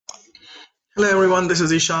Hello everyone, this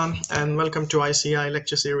is Ishan and welcome to ICI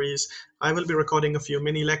lecture series. I will be recording a few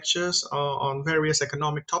mini lectures on various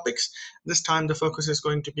economic topics. This time the focus is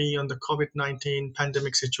going to be on the COVID-19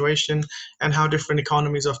 pandemic situation and how different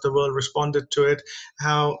economies of the world responded to it,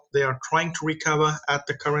 how they are trying to recover at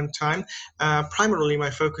the current time. Primarily my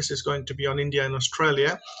focus is going to be on India and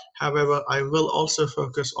Australia. However, I will also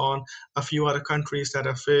focus on a few other countries that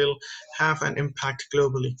I feel have an impact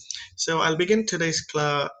globally. So I'll begin today's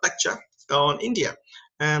lecture on India.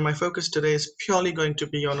 And my focus today is purely going to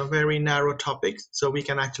be on a very narrow topic so we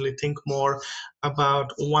can actually think more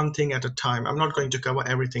about one thing at a time. I'm not going to cover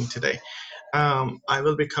everything today. I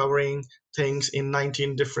will be covering things in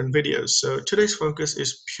 19 different videos. So today's focus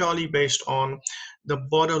is purely based on the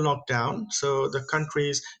border lockdown. So the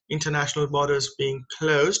country's international borders being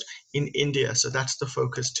closed in India. So that's the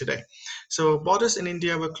focus today. So borders in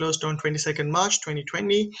India were closed on 22nd March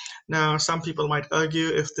 2020. Now, some people might argue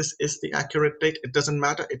if this is the accurate date, it doesn't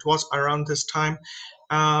matter. It was around this time.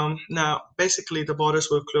 Now, basically, the borders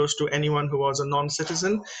were closed to anyone who was a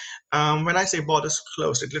non-citizen. When I say borders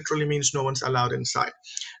closed, it literally means no one's allowed inside.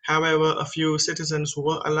 However, a few citizens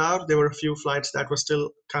were allowed. There were a few flights that were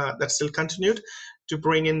still continued to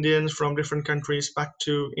bring Indians from different countries back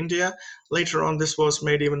to India. Later on, this was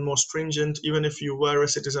made even more stringent. Even if you were a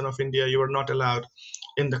citizen of India, you were not allowed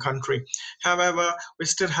in the country. However, we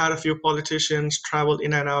still had a few politicians travel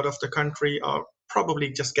in and out of the country or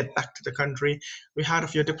probably just get back to the country. We had a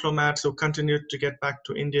few diplomats who continued to get back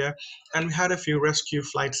to India, and we had a few rescue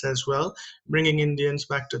flights as well, bringing Indians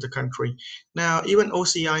back to the country. Now, even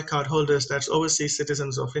OCI card holders, that's overseas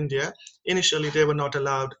citizens of India, initially they were not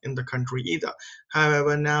allowed in the country either.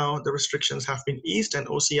 However, now the restrictions have been eased and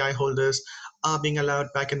OCI holders are being allowed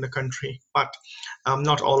back in the country, but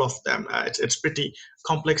not all of them. It's pretty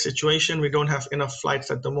complex situation. We don't have enough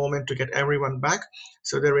flights at the moment to get everyone back.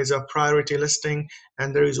 So there is a priority listing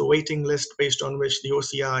and there is a waiting list based on which the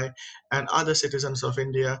OCI and other citizens of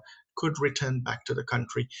India could return back to the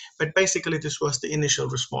country. But basically, this was the initial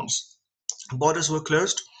response. Borders were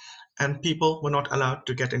closed and people were not allowed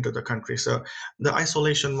to get into the country. So the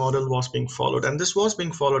isolation model was being followed, and this was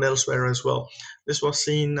being followed elsewhere as well. This was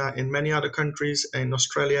seen in many other countries, in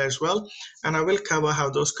Australia as well, and I will cover how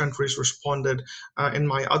those countries responded in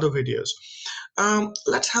my other videos.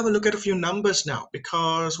 Let's have a look at a few numbers now,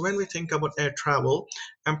 because when we think about air travel,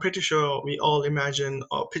 I'm pretty sure we all imagine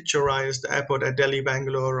or picturize the airport at Delhi,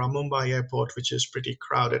 Bangalore, or Mumbai airport, which is pretty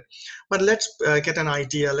crowded. But let's get an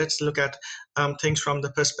idea. Let's look at things from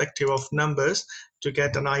the perspective of numbers to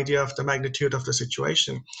get an idea of the magnitude of the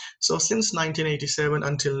situation. So since 1987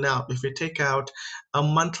 until now, if we take out a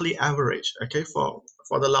monthly average, okay, for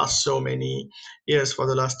the last so many years, for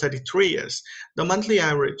the last 33 years, the monthly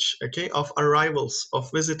average, okay, of arrivals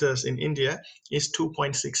of visitors in India is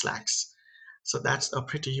 2.6 lakhs. So that's a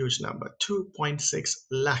pretty huge number, 2.6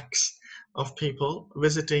 lakhs of people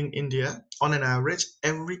visiting India on an average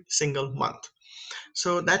every single month.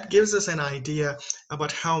 So that gives us an idea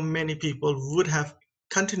about how many people would have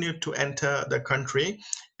continued to enter the country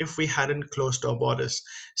if we hadn't closed our borders.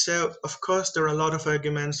 So, of course, there are a lot of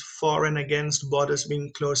arguments for and against borders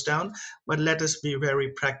being closed down, but let us be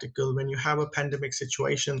very practical. When you have a pandemic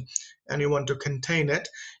situation and you want to contain it,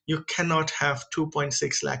 you cannot have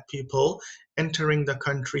 2.6 lakh people entering the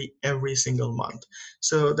country every single month.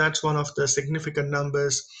 So that's one of the significant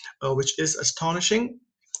numbers, which is astonishing.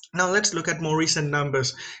 Now let's look at more recent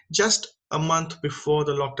numbers. Just a month before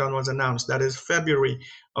the lockdown was announced, that is February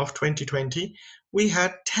of 2020, we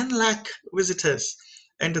had 10 lakh visitors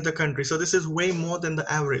enter the country. So this is way more than the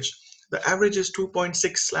average. The average is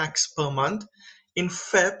 2.6 lakhs per month. In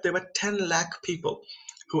Feb, there were 10 lakh people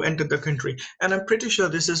who entered the country. And I'm pretty sure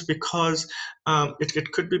this is because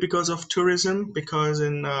it could be because of tourism, because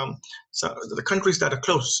in so the countries that are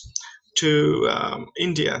close to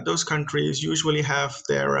India, those countries usually have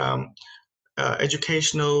their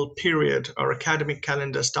educational period or academic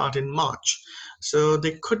calendar start in March. So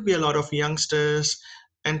there could be a lot of youngsters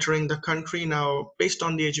entering the country. Now, based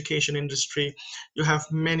on the education industry, you have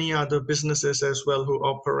many other businesses as well who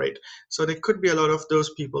operate. So there could be a lot of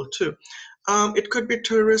those people too. It could be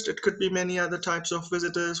tourists, it could be many other types of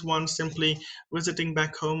visitors, one simply visiting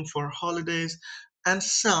back home for holidays, and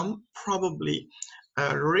some probably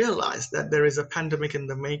realized that there is a pandemic in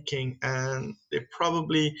the making and they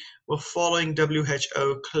probably were following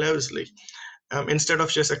WHO closely. Instead of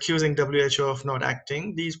just accusing WHO of not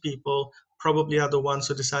acting, these people probably are the ones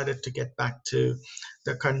who decided to get back to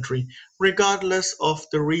the country. Regardless of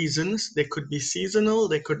the reasons, they could be seasonal,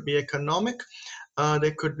 they could be economic,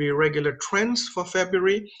 there could be regular trends for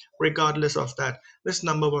February. Regardless of that, this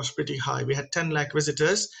number was pretty high. We had 10 lakh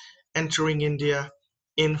visitors entering India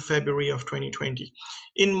in February of 2020.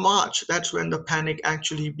 In March, that's when the panic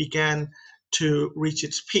actually began to reach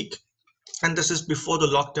its peak. And this is before the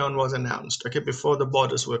lockdown was announced, okay, before the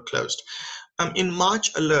borders were closed. In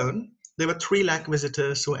March alone, there were 3 lakh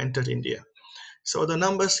visitors who entered India. So the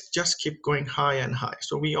numbers just keep going high and high.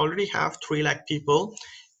 So we already have 3 lakh people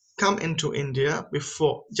come into India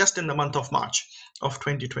before, just in the month of March of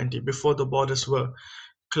 2020, before the borders were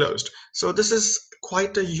closed. So this is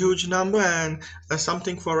quite a huge number, and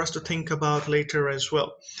something for us to think about later as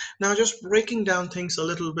well. Now, just breaking down things a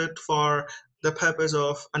little bit for the purpose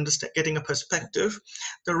of getting a perspective,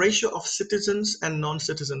 the ratio of citizens and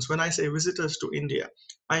non-citizens. When I say visitors to India,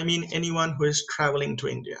 I mean anyone who is traveling to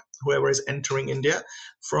India, whoever is entering India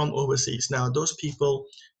from overseas. Now, those people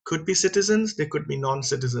could be citizens, they could be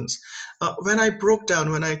non-citizens. When I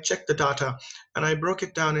checked the data and I broke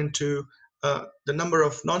it down into the number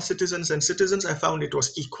of non-citizens and citizens, I found it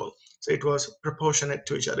was equal. So it was proportionate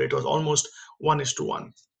to each other. It was almost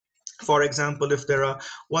 1:1. For example, if there are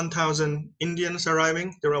 1,000 Indians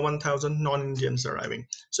arriving, there are 1,000 non-Indians arriving.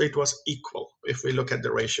 So it was equal if we look at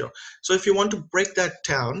the ratio. So if you want to break that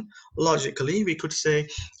down logically, we could say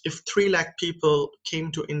if 3 lakh people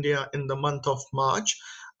came to India in the month of March,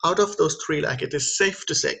 out of those 3 lakh, it is safe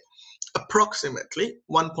to say approximately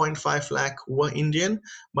 1.5 lakh were Indian,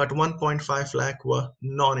 but 1.5 lakh were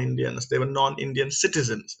non-Indians. They were non-Indian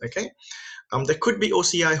citizens. Okay, they could be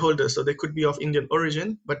OCI holders, so they could be of Indian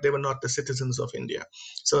origin, but they were not the citizens of India.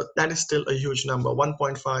 So that is still a huge number,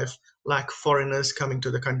 1.5 lakh foreigners coming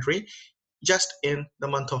to the country just in the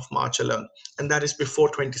month of March alone. And that is before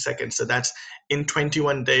 22nd. So that's in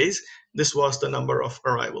 21 days. This was the number of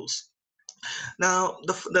arrivals. Now,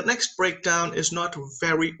 the next breakdown is not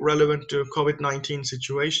very relevant to COVID-19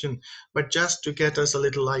 situation, but just to get us a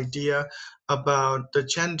little idea about the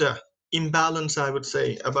gender imbalance, I would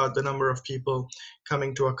say, about the number of people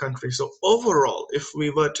coming to our country. So overall, if we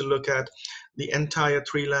were to look at the entire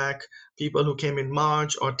 3 lakh people who came in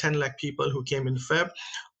March or 10 lakh people who came in Feb,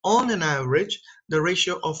 on an average, the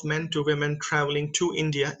ratio of men to women traveling to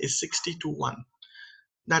India is 60-1.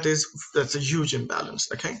 That's a huge imbalance.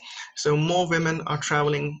 Okay, so more women are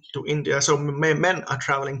traveling to India, so men are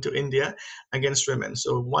traveling to India against women.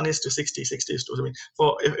 So 1:60, 60 is to, I mean,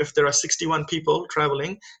 for if there are 61 people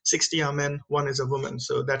traveling, 60 are men, 1 is a woman.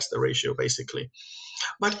 So that's the ratio basically.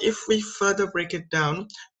 But if we further break it down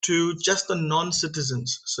to just the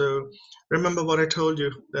non-citizens, so remember what I told you,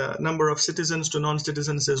 the number of citizens to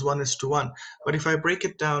non-citizens is 1:1. But if I break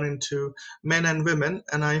it down into men and women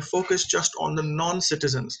and I focus just on the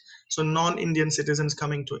non-citizens, so non-Indian citizens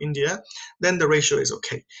coming to India, then the ratio is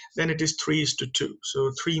okay. Then it is 3:2.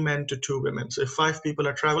 So 3 men to 2 women. So if 5 people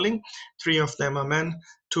are traveling, 3 of them are men,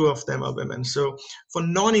 2 of them are women. So for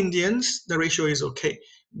non-Indians, the ratio is okay.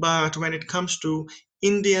 But when it comes to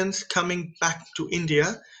Indians coming back to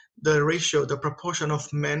India, the ratio, the proportion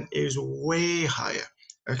of men is way higher.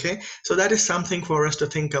 Okay, so that is something for us to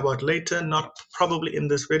think about later, not probably in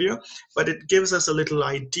this video, but it gives us a little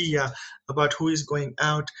idea about who is going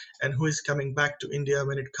out and who is coming back to India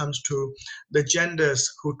when it comes to the genders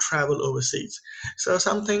who travel overseas. So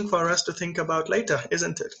something for us to think about later,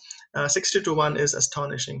 isn't it? 60-1 is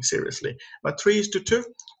astonishing, seriously, but 3:2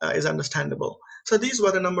 is understandable. So these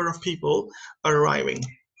were the number of people arriving.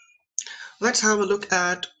 Let's have a look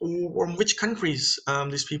at from which countries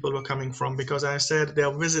these people were coming from, because I said they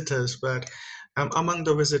are visitors, but among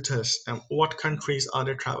the visitors, what countries are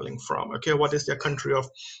they traveling from? Okay, what is their country of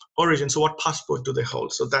origin? So what passport do they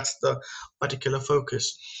hold? So that's the particular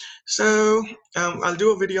focus. So I'll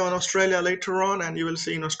do a video on Australia later on, and you will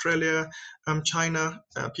see in Australia, China,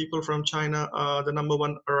 people from China are the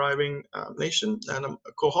 #1 arriving nation and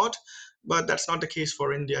cohort. But that's not the case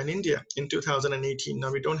for India. In India, in 2018,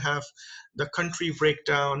 now we don't have the country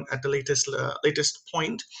breakdown at the latest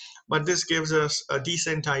point, but this gives us a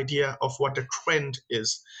decent idea of what the trend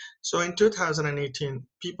is. So in 2018,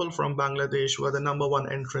 people from Bangladesh were the #1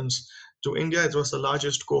 entrants to India. It was the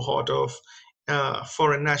largest cohort of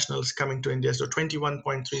foreign nationals coming to India. So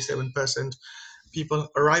 21.37% people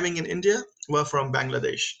arriving in India were from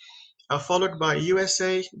Bangladesh, followed by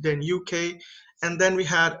USA, then UK, and then we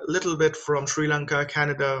had a little bit from Sri Lanka,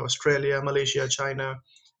 Canada, Australia, Malaysia, China,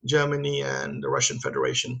 Germany, and the Russian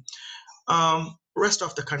Federation. Rest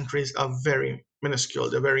of the countries are very minuscule.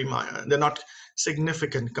 They're very minor. They're not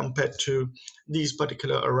significant compared to these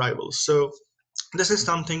particular arrivals. So this is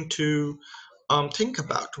something to think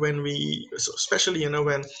about when so especially,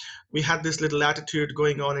 when we had this little attitude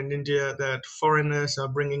going on in India that foreigners are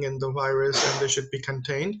bringing in the virus and they should be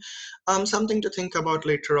contained. Something to think about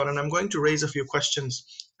later on, and I'm going to raise a few questions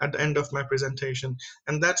at the end of my presentation,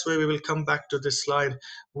 and that's where we will come back to this slide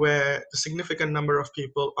where the significant number of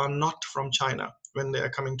people are not from China when they are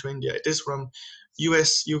coming to India. It is from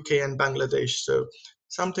US, UK, and Bangladesh. So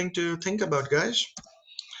something to think about, guys.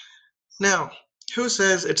 Now, who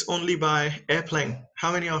says it's only by airplane?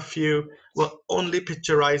 How many of you were only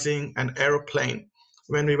picturizing an aeroplane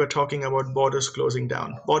when we were talking about borders closing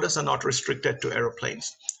down? Borders are not restricted to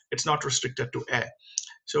aeroplanes. It's not restricted to air.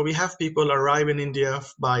 So we have people arrive in India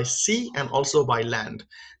by sea and also by land.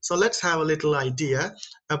 So let's have a little idea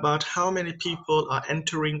about how many people are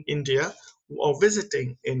entering India or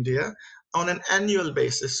visiting India on an annual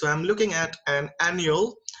basis. So I'm looking at an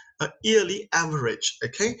annual, yearly average,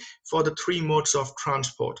 okay, for the three modes of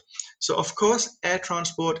transport. So of course, air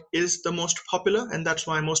transport is the most popular, and that's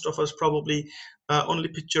why most of us probably only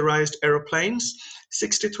picturized aeroplanes.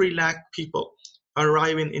 63 lakh people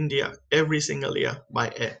arrive in India every single year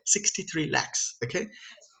by air. 63 lakhs, okay?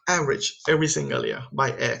 Average every single year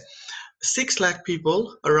by air. 6 lakh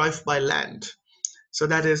people arrive by land. So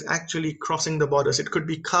that is actually crossing the borders. It could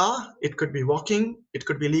be car, it could be walking, it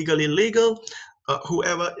could be legally illegal.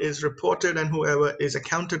 Whoever is reported and whoever is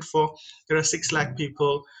accounted for, there are 6 lakh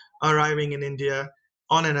people arriving in India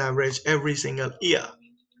on an average every single year.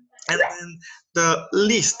 And then the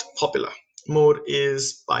least popular mode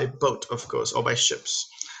is by boat, of course, or by ships.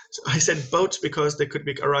 So I said boats because they could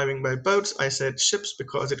be arriving by boats. I said ships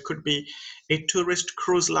because it could be a tourist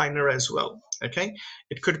cruise liner as well. Okay,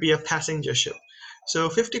 it could be a passenger ship. So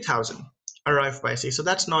 50,000 arrive by sea. So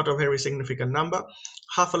that's not a very significant number.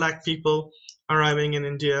 Half a lakh people arriving in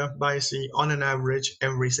India by sea on an average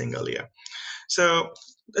every single year. So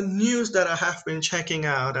the news that I have been checking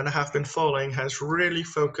out and I have been following has really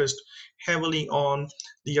focused heavily on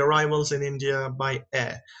the arrivals in India by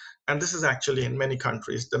air. And this is actually in many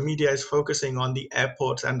countries. The media is focusing on the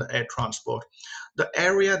airports and the air transport. The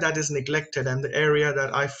area that is neglected and the area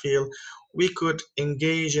that I feel we could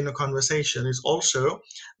engage in a conversation is also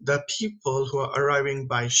the people who are arriving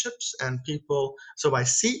by ships and people, so by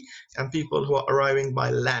sea, and people who are arriving by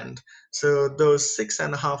land. So those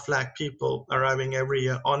 6.5 lakh people arriving every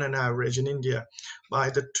year on an average in India by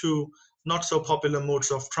the two not so popular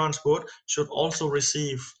modes of transport should also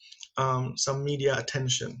receive some media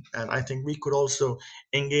attention. And I think we could also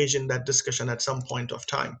engage in that discussion at some point of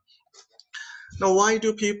time. Now, why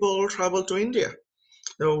do people travel to India?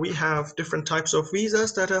 So we have different types of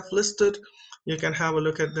visas that I've listed. You can have a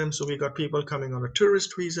look at them. So we got people coming on a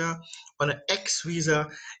tourist visa, on an X visa.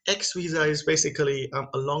 X visa is basically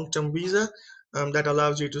a long-term visa that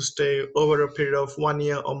allows you to stay over a period of 1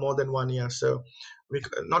 year or more than 1 year. So we're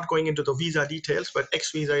not going into the visa details, but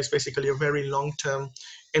X visa is basically a very long-term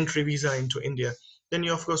entry visa into India. Then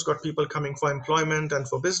you of course got people coming for employment and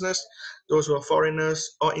for business, those who are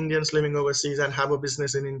foreigners or Indians living overseas and have a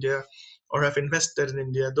business in India or have invested in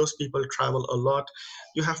India. Those people travel a lot.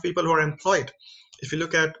 You have people who are employed. If you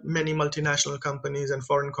look at many multinational companies and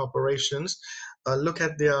foreign corporations, look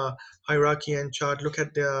at their hierarchy and chart, look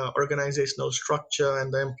at their organizational structure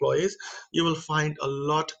and the employees, you will find a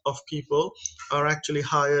lot of people are actually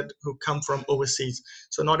hired who come from overseas.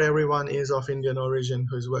 So not everyone is of Indian origin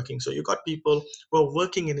who is working. So you got people who are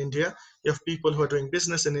working in India, you have people who are doing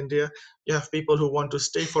business in India, you have people who want to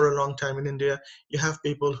stay for a long time in India, you have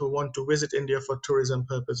people who want to visit India for tourism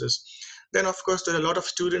purposes. Then of course there are a lot of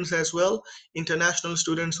students as well, international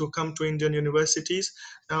students who come to Indian universities.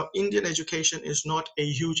 Now Indian education is not a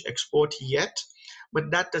huge export yet, but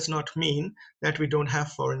that does not mean that we don't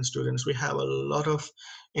have foreign students. We have a lot of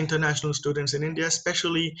international students in India,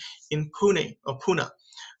 especially in Pune or Pune.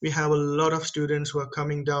 We have a lot of students who are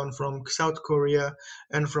coming down from South Korea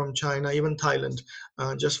and from China, even Thailand,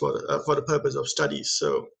 just for the purpose of studies.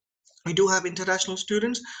 So we do have international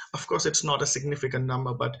students. Of course, it's not a significant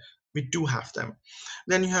number, but we do have them.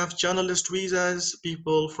 Then you have journalist visas,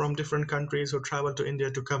 people from different countries who travel to India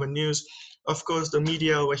to cover news. Of course, the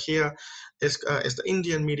media over here is the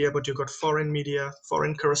Indian media, but you've got foreign media,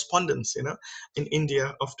 foreign correspondents, in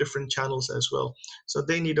India of different channels as well. So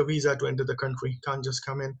they need a visa to enter the country, can't just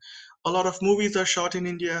come in. A lot of movies are shot in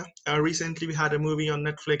India. Recently, we had a movie on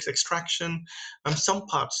Netflix, Extraction. Some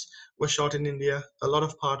parts were shot in India. A lot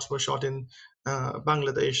of parts were shot in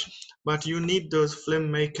Bangladesh. But you need those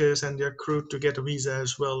filmmakers and their crew to get a visa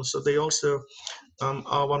as well. So they also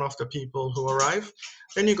are one of the people who arrive.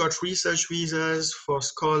 Then you got research visas for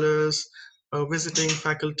scholars, visiting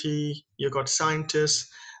faculty. You got scientists.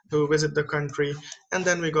 who visit the country. And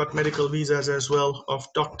then we got medical visas as well of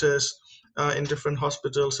doctors in different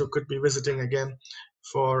hospitals who could be visiting again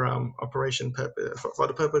for operation purpose, for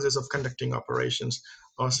the purposes of conducting operations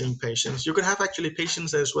or seeing patients. You could have actually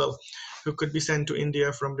patients as well who could be sent to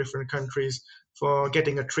India from different countries for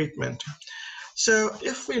getting a treatment. So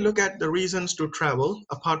if we look at the reasons to travel,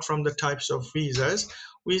 apart from the types of visas,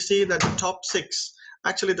 we see that the top six,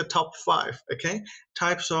 actually the top five, okay,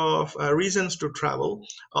 types of reasons to travel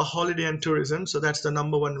are holiday and tourism. So that's the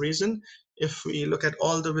number one reason. If we look at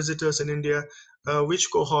all the visitors in India, which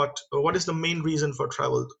cohort, what is the main reason for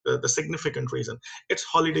travel, the significant reason? It's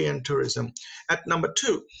holiday and tourism. At number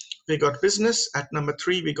two, we got business. At number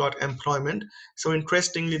three, we got employment. So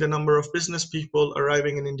interestingly, the number of business people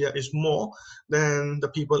arriving in India is more than the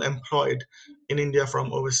people employed in India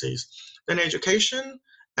from overseas. Then education,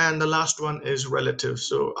 and the last one is relatives.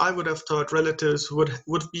 So I would have thought relatives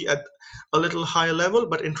would be at a little higher level,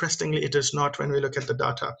 but interestingly, it is not when we look at the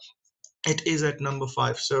data. It is at number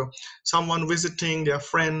five. So someone visiting their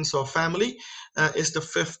friends or family is the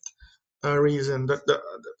fifth reason that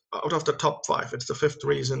out of the top five, it's the fifth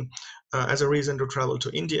reason as a reason to travel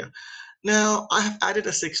to India. Now, I have added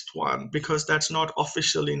a sixth one because that's not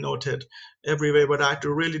officially noted everywhere, but I had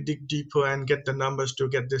to really dig deeper and get the numbers to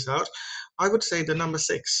get this out. I would say the number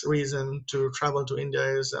six reason to travel to India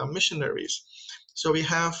is missionaries. So we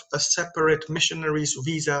have a separate missionaries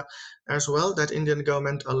visa as well that Indian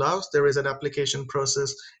government allows. There is an application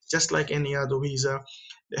process just like any other visa.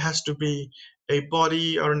 There has to be a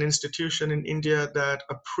body or an institution in India that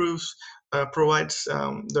approves provides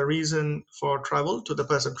the reason for travel to the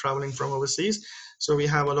person traveling from overseas. So we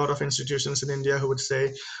have a lot of institutions in India who would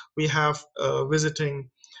say we have visiting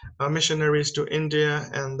missionaries to India,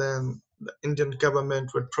 and then the Indian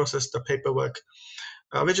government would process the paperwork,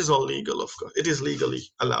 which is all legal, of course. It is legally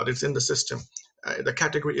allowed, it's in the system. The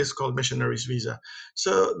category is called missionaries visa.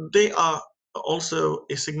 So they are also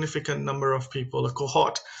a significant number of people, a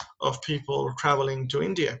cohort of people traveling to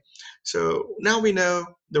India. So now we know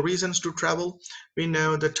the reasons to travel. We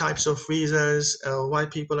know the types of visas, why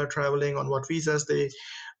people are traveling, on what visas they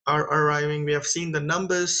are arriving. We have seen the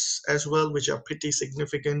numbers as well, which are pretty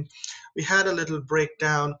significant. We had a little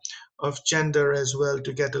breakdown of gender as well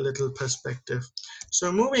to get a little perspective.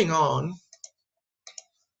 So moving on,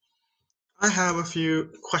 I have a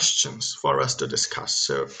few questions for us to discuss.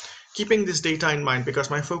 So keeping this data in mind, because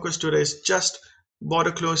my focus today is just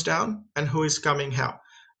border closed down and who is coming how.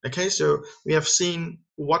 Okay, so we have seen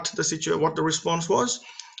what the response was.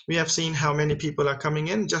 We have seen how many people are coming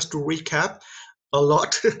in. Just to recap, a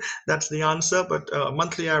lot. That's the answer. But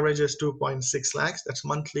monthly average is 2.6 lakhs. That's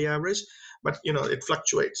monthly average. But it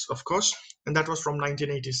fluctuates, of course. And that was from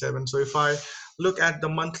 1987. So if I look at the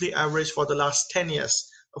monthly average for the last 10 years,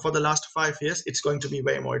 for the last 5 years, it's going to be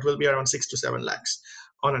way more. It will be around 6 to 7 lakhs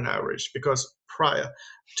on an average, because prior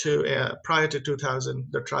to 2000,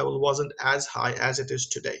 the travel wasn't as high as it is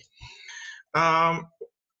today. Um,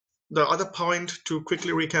 the other point to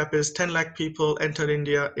quickly recap is 10 lakh people entered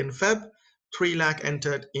India in Feb, 3 lakh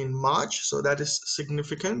entered in March. So that is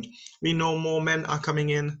significant. We know more men are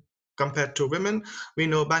coming in compared to women. We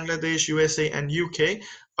know Bangladesh, USA, and UK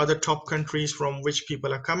are the top countries from which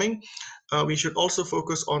people are coming. We should also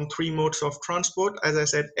focus on three modes of transport. As I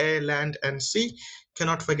said, air, land, and sea.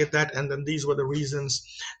 Cannot forget that. And then these were the reasons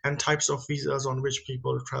and types of visas on which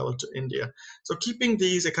people travel to India. So keeping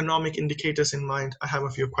these economic indicators in mind, I have a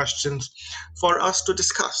few questions for us to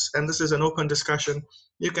discuss. And this is an open discussion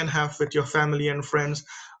you can have with your family and friends.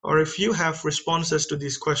 Or if you have responses to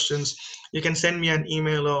these questions, you can send me an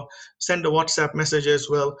email or send a WhatsApp message as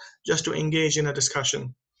well, just to engage in a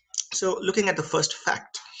discussion. So looking at the first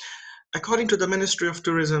fact, according to the Ministry of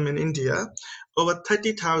Tourism in India, over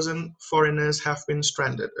 30,000 foreigners have been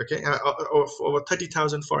stranded. Okay, over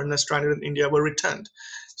 30,000 foreigners stranded in India were returned.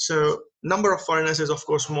 So number of foreigners is of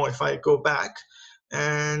course more. If I go back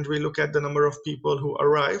and we look at the number of people who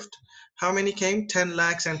arrived, how many came? 10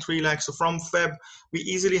 lakhs and 3 lakhs. So from Feb, we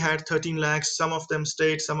easily had 13 lakhs. Some of them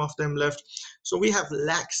stayed, some of them left. So we have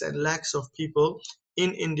lakhs and lakhs of people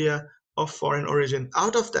in India of foreign origin.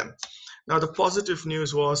 Out of them, now, the positive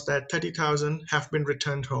news was that 30,000 have been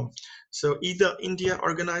returned home. So either India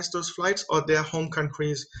organized those flights or their home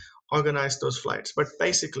countries organized those flights. But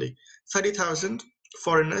basically, 30,000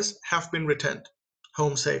 foreigners have been returned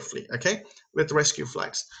home safely, okay, with rescue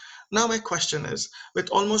flights. Now, my question is,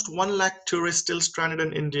 with almost 1 lakh tourists still stranded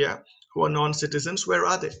in India who are non-citizens, where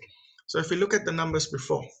are they? So if we look at the numbers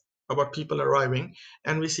before about people arriving,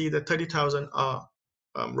 and we see that 30,000 are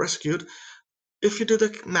rescued, if you do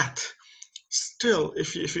the math, Still,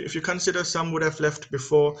 if you consider some would have left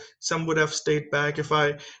before, some would have stayed back. If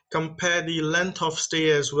I compare the length of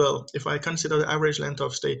stay as well, if I consider the average length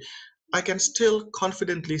of stay, I can still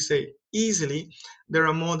confidently say easily there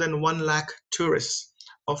are more than 1 lakh tourists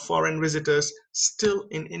or foreign visitors still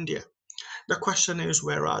in India. The question is,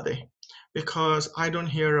 where are they? Because I don't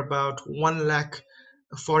hear about 1 lakh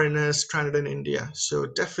foreigners stranded in India. So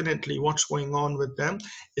definitely what's going on with them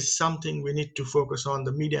is something we need to focus on.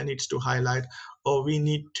 The media needs to highlight, or we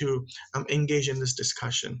need to engage in this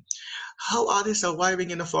discussion. How are they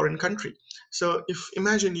surviving in a foreign country? So if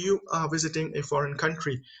imagine you are visiting a foreign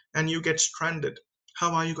country and you get stranded,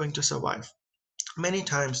 how are you going to survive? Many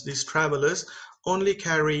times these travelers only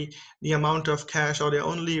carry the amount of cash, or they're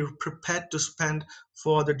only prepared to spend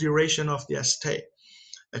for the duration of their stay.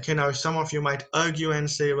 Okay, now some of you might argue and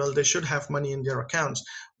say, well, they should have money in their accounts.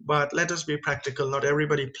 But let us be practical. Not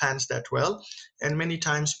everybody plans that well. And many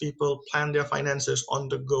times people plan their finances on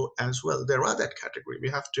the go as well. There are that category. We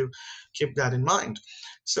have to keep that in mind.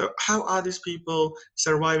 So how are these people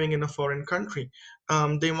surviving in a foreign country?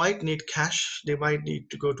 They might need cash. They might need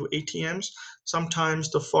to go to ATMs. Sometimes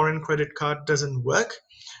the foreign credit card doesn't work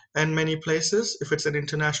and many places. If it's an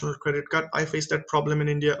international credit card, I face that problem in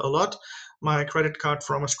India a lot. My credit card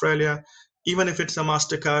from Australia, even if it's a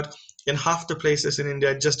MasterCard, in half the places in India,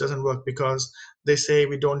 it just doesn't work because they say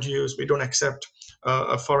we don't accept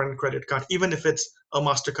a foreign credit card, even if it's a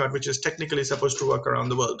MasterCard, which is technically supposed to work around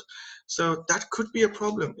the world. So that could be a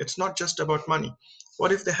problem. It's not just about money.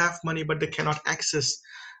 What if they have money, but they cannot access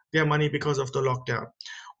their money because of the lockdown?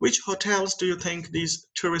 Which hotels do you think these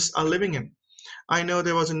tourists are living in? I know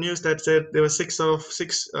there was a news that said there were six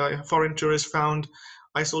foreign tourists found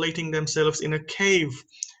isolating themselves in a cave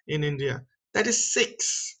in India. That is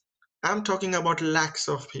six. I'm talking about lakhs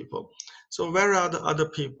of people. So where are the other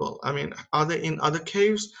people? I mean, are they in other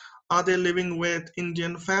caves? Are they living with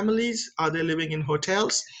Indian families? Are they living in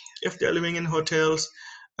hotels? If they're living in hotels,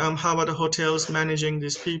 how are the hotels managing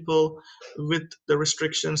these people with the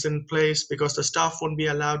restrictions in place because the staff won't be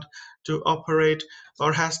allowed to operate?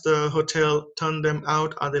 Or has the hotel turned them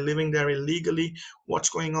out? Are they living there illegally? What's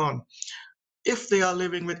going on? If they are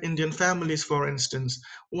living with Indian families, for instance,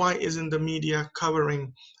 why isn't the media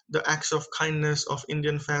covering the acts of kindness of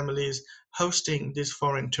Indian families hosting these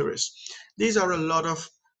foreign tourists? These are a lot of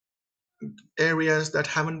areas that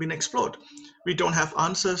haven't been explored. We don't have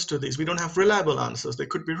answers to these. We don't have reliable answers. They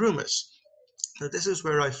could be rumors. So this is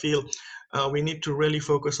where I feel we need to really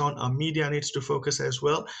focus on. Our media needs to focus as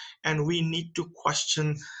well, and we need to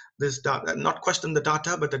question this data. Not question the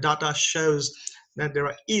data, but the data shows that there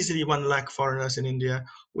are easily 1 lakh foreigners in India.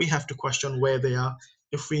 We have to question where they are.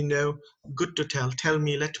 If we know, good to tell. Tell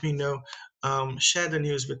me, let me know. Share the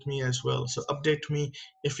news with me as well. So update me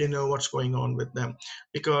if you know what's going on with them.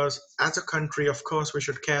 Because as a country, of course, we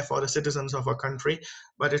should care for the citizens of our country,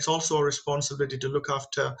 but it's also a responsibility to look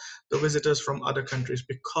after the visitors from other countries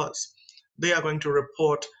because they are going to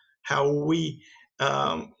report how we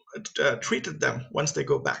treated them once they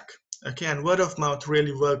go back. Okay, and word of mouth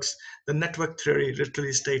really works. The network theory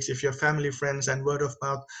literally states if your family, friends, and word of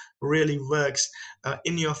mouth really works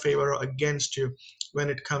in your favor or against you when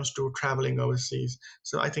it comes to traveling overseas.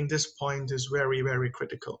 So I think this point is very, very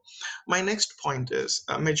critical. My next point is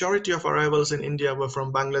a majority of arrivals in India were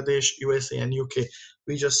from Bangladesh, USA, and UK.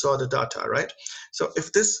 We just saw the data, right? So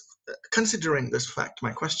if this, considering this fact,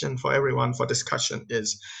 my question for everyone for discussion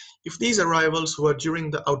is, if these arrivals were during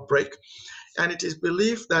the outbreak, and it is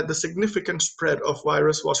believed that the significant spread of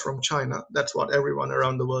virus was from China, that's what everyone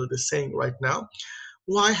around the world is saying right now,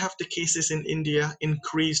 why have the cases in India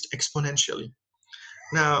increased exponentially?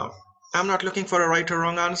 Now, I'm not looking for a right or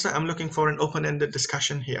wrong answer, I'm looking for an open-ended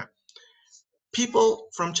discussion here. People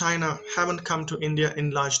from China haven't come to India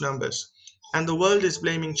in large numbers, and the world is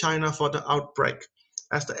blaming China for the outbreak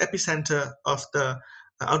as the epicenter of the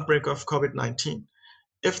outbreak of COVID 19.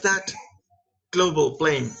 If that global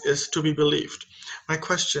blame is to be believed, my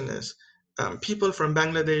question is, people from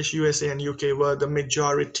Bangladesh, USA, and UK were the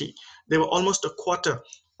majority. They were almost a quarter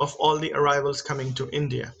of all the arrivals coming to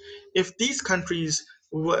India. If these countries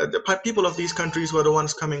were the people of these countries were the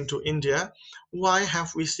ones coming to India, why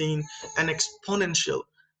have we seen an exponential,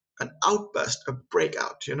 an outburst, a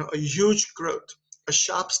breakout, a huge growth, a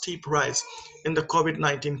sharp, steep rise in the COVID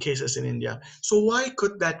 19 cases in India? So, why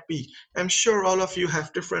could that be? I'm sure all of you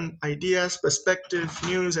have different ideas, perspective,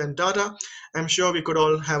 news, and data. I'm sure we could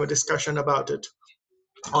all have a discussion about it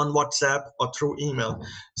on WhatsApp or through email.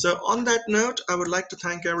 So, on that note, I would like to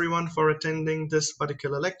thank everyone for attending this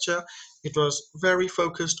particular lecture. It was very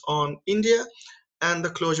focused on India and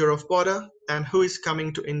the closure of border and who is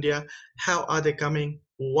coming to India, how are they coming,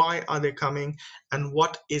 why are they coming, and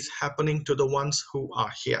what is happening to the ones who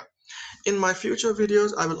are here. In my future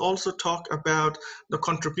videos, I will also talk about the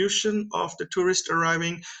contribution of the tourist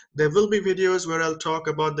arriving. There will be videos where I'll talk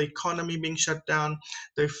about the economy being shut down,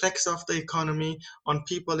 the effects of the economy on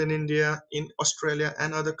people in India, in Australia,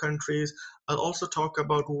 and other countries. I'll also talk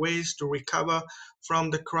about ways to recover from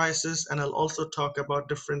the crisis, and I'll also talk about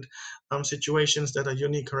different situations that are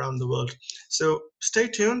unique around the world. So stay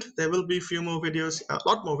tuned. There will be a few more videos, a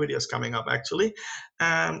lot more videos coming up actually,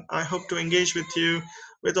 and I hope to engage with you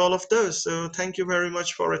with all of those. So thank you very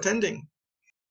much for attending.